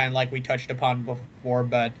division, kind of like we touched upon before.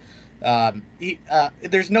 But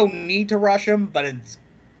there's no need to rush him, but it's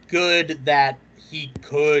good that he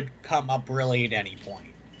could come up really at any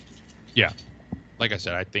point. Yeah, like I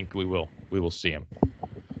said, I think we will see him.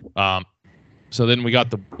 So then we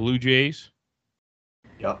got the Blue Jays.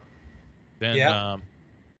 Yep. Then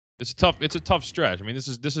it's a tough stretch. I mean, this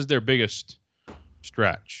is their biggest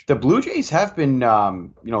stretch. The Blue Jays have been,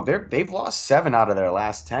 they've lost 7 out of their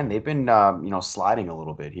last 10. They've been, sliding a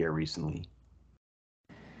little bit here recently.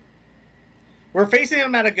 We're facing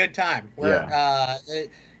them at a good time. Yeah.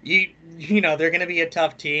 They're going to be a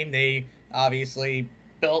tough team. They obviously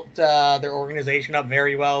built their organization up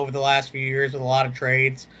very well over the last few years with a lot of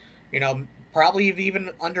trades. Probably have even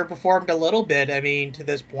underperformed a little bit. I mean, to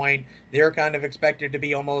this point, they're kind of expected to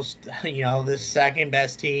be almost, the second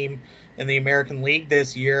best team in the American League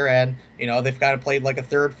this year, and they've kind of played like a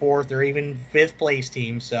 3rd, 4th, or even 5th place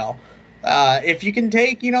team. So if you can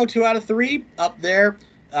take 2 out of 3 up there,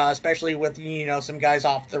 especially with some guys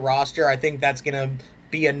off the roster, I think that's gonna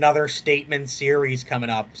be another statement series coming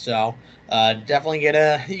up. So definitely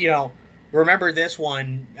gonna remember this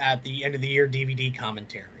one at the end of the year DVD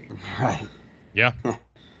commentary. Right. Yeah.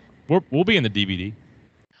 we'll be in the DVD.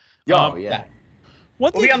 Oh yeah.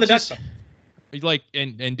 We'll be on the desk. Like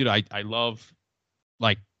and dude, I love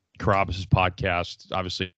like Carabas's podcast.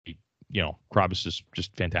 Obviously, Carabas is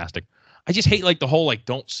just fantastic. I just hate like the whole like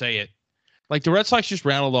don't say it. Like the Red Sox just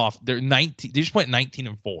rattled off. They're 19. They just went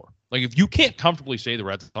 19-4. Like if you can't comfortably say the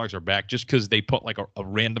Red Sox are back just because they put like a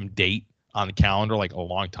random date on the calendar like a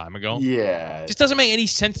long time ago. Yeah. It just doesn't make any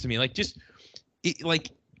sense to me. Like just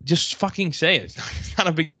fucking say it. It's not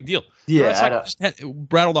a big deal. Yeah. The Red Sox just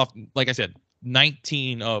rattled off, like I said,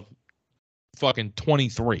 19 of fucking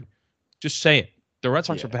 23. Just say it. The Red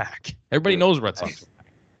Sox are back. Everybody knows the Red Sox are back.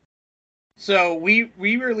 So we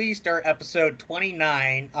released our episode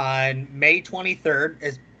 29 on May 23rd.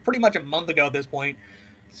 It's pretty much a month ago at this point,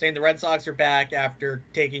 saying the Red Sox are back after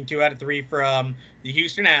taking 2 out of 3 from the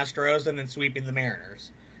Houston Astros and then sweeping the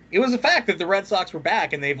Mariners. It was a fact that the Red Sox were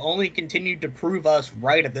back, and they've only continued to prove us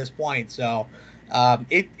right at this point. So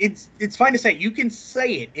it's fine to say. You can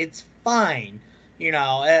say it. It's fine.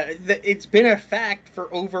 It's been a fact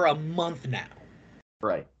for over a month now.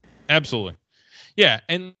 Right. Absolutely. Yeah,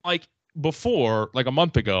 and like before, like a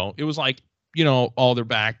month ago, it was like, oh, they're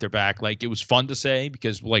back. Like it was fun to say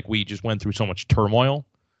because like we just went through so much turmoil.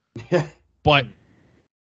 But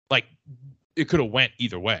like it could have went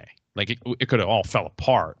either way. Like it could have all fell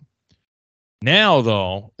apart. Now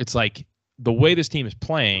though, it's like the way this team is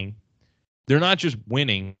playing, they're not just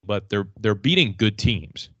winning, but they're beating good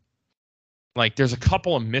teams. Like there's a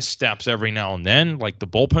couple of missteps every now and then. Like the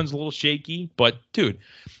bullpen's a little shaky, but dude,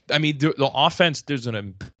 I mean the offense. There's an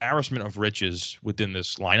embarrassment of riches within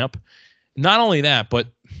this lineup. Not only that, but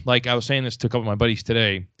like I was saying this to a couple of my buddies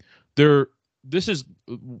today, this is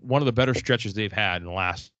one of the better stretches they've had in the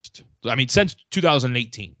last. I mean, since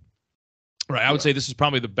 2018. Right, I would say this is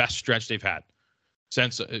probably the best stretch they've had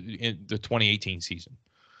since in the 2018 season.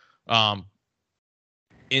 And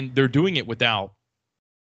they're doing it without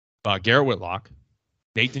Garrett Whitlock,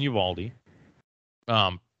 Nathan Eovaldi,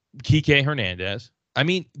 Kike Hernandez. I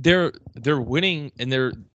mean, they're winning, and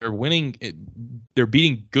they're winning they're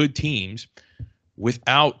beating good teams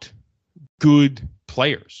without good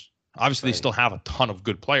players. Obviously, they still have a ton of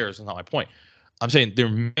good players. That's not my point. I'm saying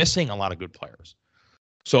they're missing a lot of good players.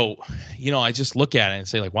 So, I just look at it and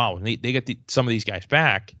say, like, wow, when they get some of these guys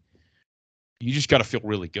back, you just got to feel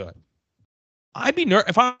really good. I'd be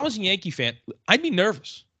if I was a Yankee fan, I'd be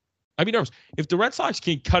nervous. If the Red Sox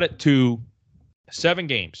can cut it to 7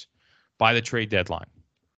 games by the trade deadline,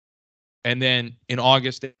 and then in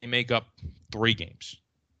August they make up 3 games.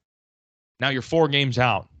 Now you're 4 games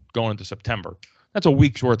out going into September. That's a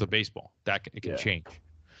week's worth of baseball. It can change.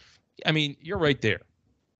 I mean, you're right there.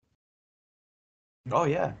 Oh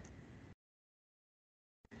yeah.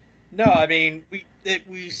 No, I mean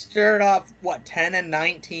we started off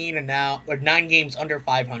 10-19, and now 9 games under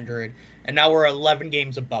 500, and now we're 11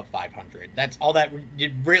 games above 500. That's all that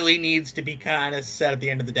it really needs to be kind of said at the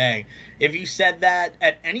end of the day. If you said that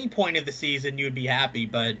at any point of the season, you'd be happy,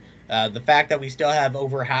 but the fact that we still have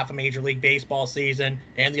over half a Major League Baseball season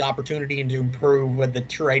and the opportunity to improve with the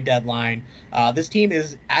trade deadline, this team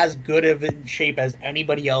is as good of in shape as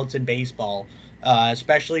anybody else in baseball.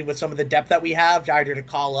 Especially with some of the depth that we have, either to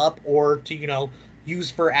call up or to,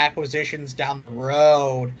 use for acquisitions down the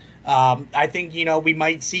road. I think, we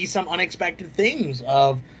might see some unexpected things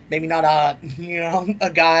of maybe not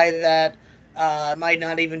a guy that might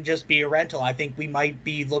not even just be a rental. I think we might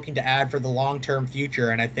be looking to add for the long-term future,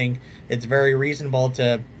 and I think it's very reasonable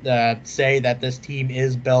to say that this team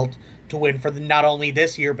is built to win for not only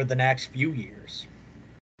this year, but the next few years.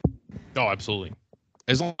 Oh, absolutely.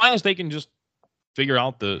 As long as they can just figure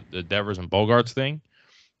out the Devers and Bogarts thing,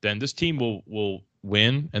 then this team will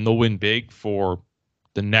win, and they'll win big for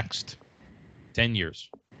the next 10 years.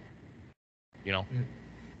 I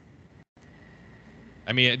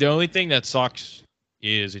mean, the only thing that sucks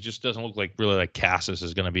is it just doesn't look like really like Cassis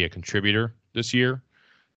is going to be a contributor this year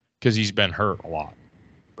because he's been hurt a lot.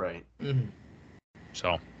 Right. Mm-hmm.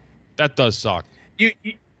 So that does suck.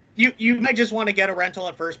 You might just want to get a rental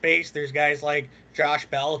at first base. There's guys like Josh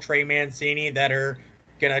Bell, Trey Mancini that are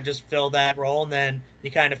going to just fill that role, and then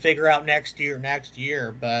you kind of figure out next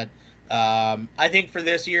year. But I think for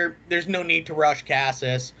this year, there's no need to rush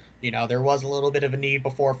Cassis. There was a little bit of a need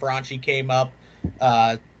before Franchi came up.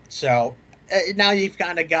 So now you've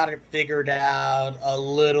kind of got it figured out a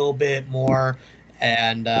little bit more.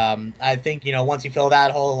 And I think, once you fill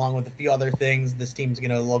that hole along with a few other things, this team's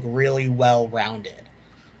going to look really well-rounded.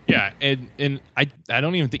 Yeah, and I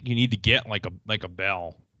don't even think you need to get like a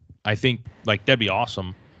Bell. I think that'd be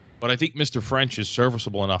awesome, but I think Mr. French is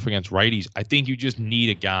serviceable enough against righties. I think you just need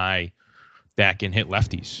a guy that can hit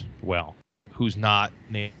lefties well, who's not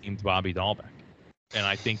named Bobby Dahlbeck, and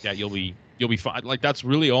I think that you'll be fine. Like that's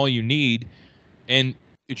really all you need, and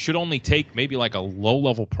it should only take maybe like a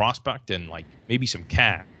low-level prospect and like maybe some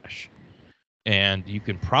cash, and you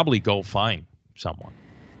can probably go find someone.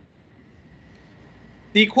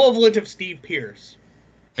 The equivalent of Steve Pearce.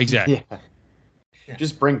 Exactly. Yeah.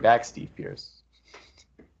 Just bring back Steve Pearce.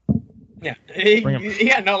 Yeah.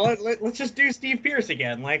 No, let's just do Steve Pearce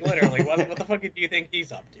again. Like, literally, what the fuck do you think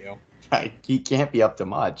he's up to? He can't be up to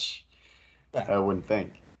much. I wouldn't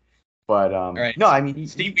think. But right. No, I mean,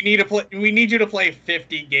 Steve, we need you to play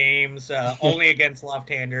 50 games only against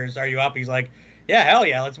left-handers. Are you up? He's like, yeah, hell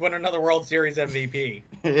yeah, let's win another World Series MVP.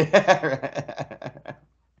 Yeah.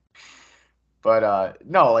 But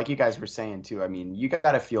no, like you guys were saying too, I mean, you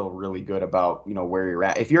got to feel really good about, where you're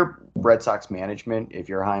at. If you're Red Sox management, if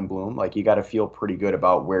you're Chaim Bloom, like you got to feel pretty good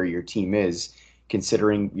about where your team is,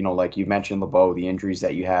 considering, like you mentioned, LeBeau, the injuries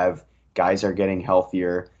that you have, guys are getting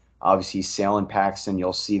healthier. Obviously, Sale and Paxton,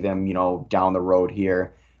 you'll see them, down the road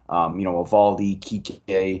here. Evaldi,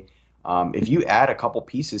 Kike. If you add a couple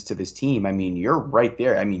pieces to this team, I mean, you're right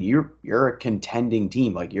there. I mean, you're a contending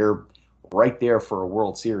team. Like you're right there for a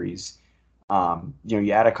World Series.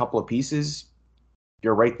 You add a couple of pieces,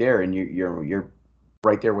 you're right there, and you're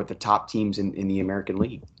right there with the top teams in the American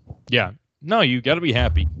League. Yeah, no, you got to be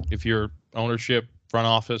happy if you're ownership, front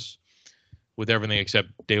office, with everything except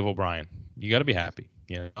Dave O'Brien. You got to be happy,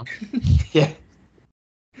 Yeah.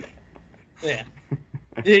 Yeah.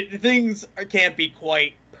 Things can't be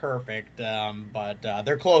quite perfect, but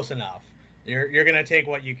they're close enough. You're gonna take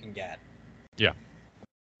what you can get. Yeah.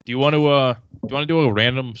 Do you want to do a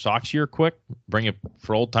random Sox here quick? Bring it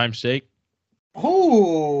for old time's sake.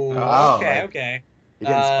 Ooh, okay. You're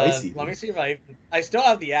getting spicy. Let me see if I still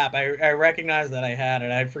have the app. I recognize that I had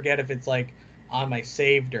it. I forget if it's like on my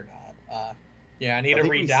saved or not. Yeah, I need to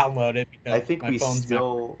re-download it because I think my phone's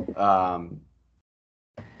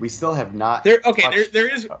we still have not. There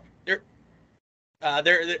is.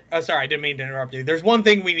 Sorry, I didn't mean to interrupt you. There's one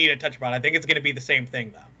thing we need to touch about. I think it's going to be the same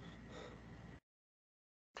thing though.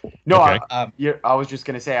 No, Okay. I was just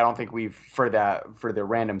gonna say I don't think we've for the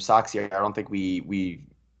random Sox year. I don't think we've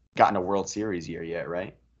gotten a World Series year yet,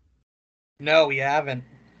 right? No, we haven't.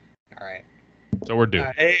 All right. So we're due.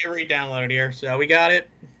 Hey, re-download here. So we got it.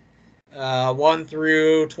 1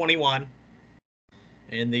 through 21.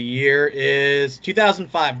 And the year is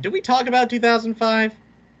 2005. Did we talk about 2005?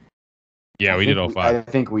 Yeah, we did 05. I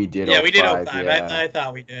think we did. Yeah, we did 05, 05. Yeah. I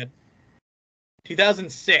thought we did.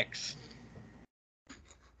 2006.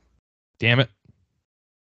 Damn it.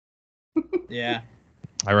 Yeah.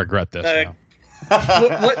 I regret this now.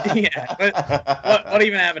 What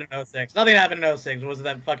even happened in 06? Nothing happened in 06. Was it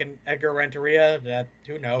that fucking Edgar Renteria?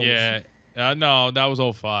 Who knows? Yeah. No, that was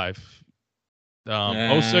 05.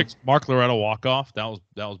 06, Mark Loretta walk-off. That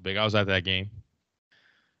was big. I was at that game.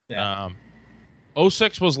 Yeah.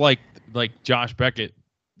 06 was like Josh Beckett.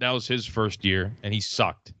 That was his first year, and he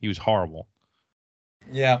sucked. He was horrible.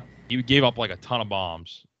 Yeah. He gave up like a ton of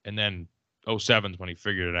bombs, and then 07's when he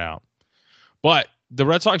figured it out. But the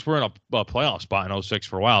Red Sox were in a playoff spot in 06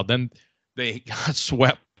 for a while. Then they got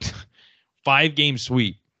swept, 5-game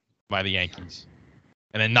sweep by the Yankees,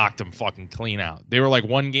 and then knocked them fucking clean out. They were like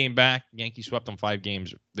 1 game back. Yankees swept them 5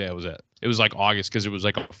 games. That was it. It was like August because it was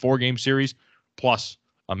like a 4-game series plus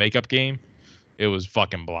a makeup game. It was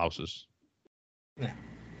fucking blouses.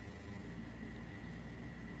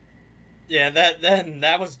 Yeah,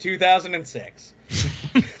 that was 2006,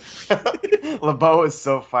 LeBeau is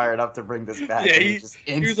so fired up to bring this back. Yeah, he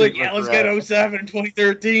was like, yeah, let's get 07,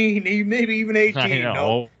 2013, maybe even 18. I know.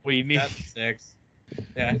 Nope. We need 2006.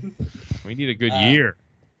 Yeah. we need a good year.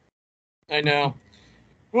 I know.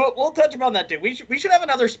 We'll touch upon that too. We should have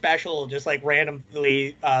another special just like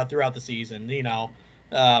randomly throughout the season. You know,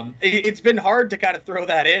 it's been hard to kind of throw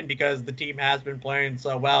that in because the team has been playing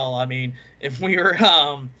so well. I mean, if we were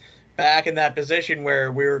back in that position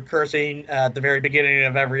where we were cursing at the very beginning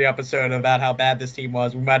of every episode about how bad this team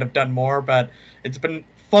was, we might have done more. But it's been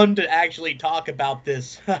fun to actually talk about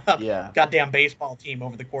this goddamn baseball team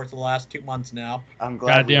over the course of the last 2 months now. I'm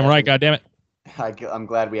glad. Goddamn right. Goddamn it. I'm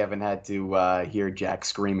glad we haven't had to hear Jack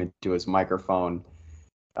scream into his microphone.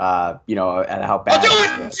 At how bad.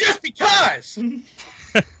 I'll do it just because.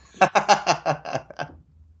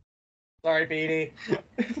 Sorry, Petey.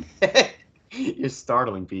 You're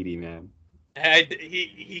startling, Petey, man.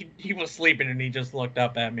 He was sleeping and he just looked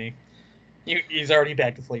up at me. He's already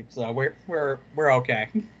back to sleep, so we're okay.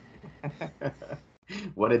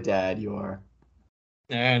 What a dad you are.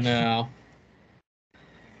 I know.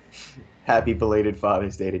 Happy belated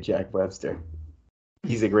Father's Day to Jack Webster.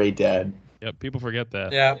 He's a great dad. Yep, people forget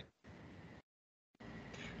that. Yeah.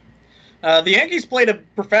 The Yankees played a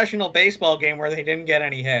professional baseball game where they didn't get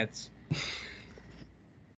any hits.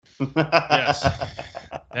 Yes,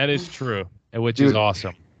 that is true, which is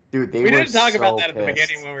awesome. Dude, we didn't talk about that at the pissed.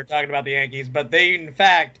 beginning when we were talking about the Yankees, but they, in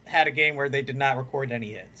fact, had a game where they did not record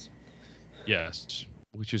any hits. Yes,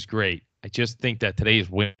 which is great. I just think that today's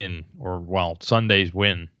win, Sunday's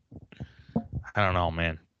win, I don't know,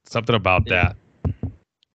 man. Something about that.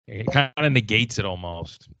 It kind of negates it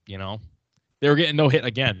almost, you know? They were getting no hit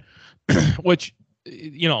again, which,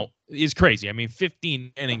 is crazy. I mean,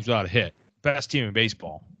 15 innings without a hit. Best team in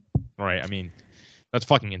baseball, right? I mean, that's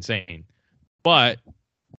fucking insane. But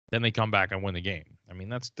then they come back and win the game. I mean,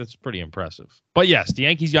 that's pretty impressive. But yes, the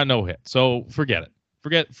Yankees got no hit. So forget it.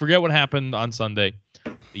 Forget what happened on Sunday.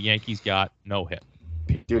 The Yankees got no hit.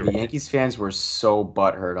 Dude, the Yankees fans were so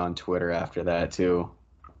butthurt on Twitter after that, too.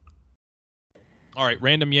 All right,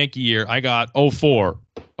 random Yankee year. I got 04.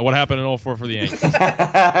 What happened in 04 for the Yankees?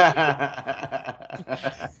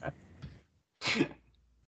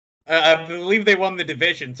 I believe they won the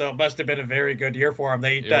division, so it must have been a very good year for them.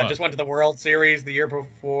 They just went to the World Series the year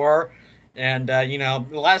before. And, the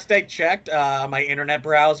last I checked, my internet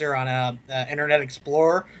browser on Internet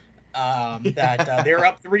Explorer, that they're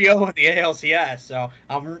up 3-0 in the ALCS. So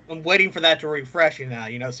I'm waiting for that to refresh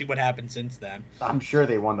and, see what happened since then. I'm sure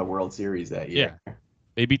they won the World Series that year. Yeah.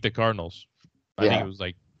 They beat the Cardinals. I think it was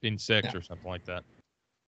like in 6 or something like that.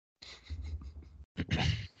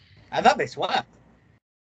 I thought they swept.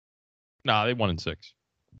 No, they won in 6.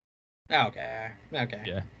 Okay.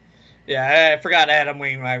 Yeah. Yeah, I forgot Adam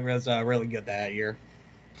Wainwright was really good that year.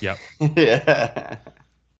 Yep. Yeah.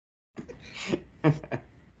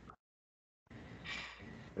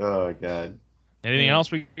 Oh, God. Anything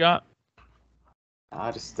else we got?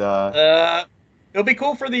 I just it'll be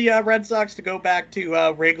cool for the Red Sox to go back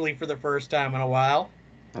to Wrigley for the first time in a while.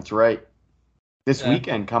 That's right. This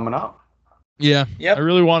weekend coming up. Yeah. Yep. I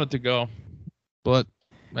really wanted to go, but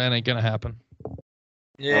that ain't gonna happen.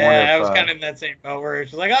 Yeah, I was kind of in that same boat where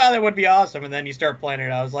it's just like, that would be awesome, and then you start planning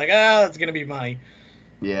it. I was like, that's gonna be money.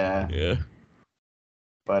 Yeah. Yeah.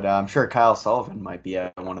 But I'm sure Kyle Sullivan might be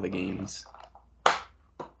at one of the games.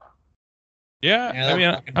 Yeah, Yeah, I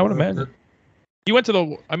mean, fucking I would road imagine. trip. He went to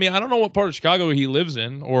the. I mean, I don't know what part of Chicago he lives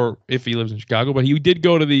in, or if he lives in Chicago, but he did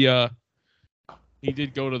go to the. He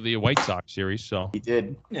did go to the White Sox series. So He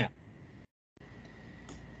did. Yeah.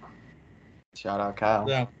 Shout out Kyle.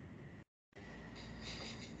 So,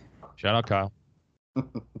 shout out Kyle.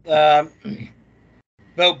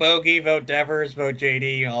 vote Bogey, vote Devers, vote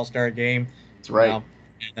JD, All-Star game. That's right.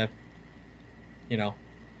 You know.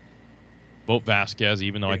 Vote Vasquez,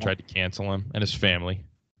 even though I Yeah. tried to cancel him and his family.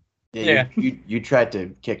 Yeah. You tried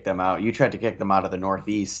to kick them out. You tried to kick them out of the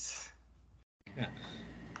Northeast. Yeah.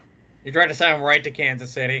 You tried to send him right to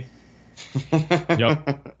Kansas City.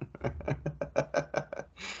 Yep.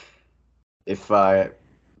 If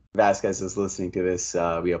Vasquez is listening to this,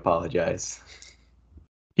 we apologize.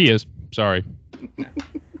 He is. Sorry.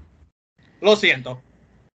 Lo siento.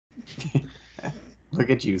 Look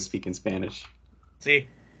at you speaking Spanish. See?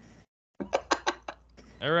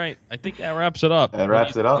 All right. I think that wraps it up. That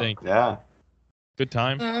wraps it up. Think? Yeah. Good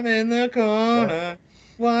time. I'm in the corner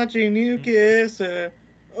watching you kiss her.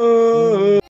 Oh.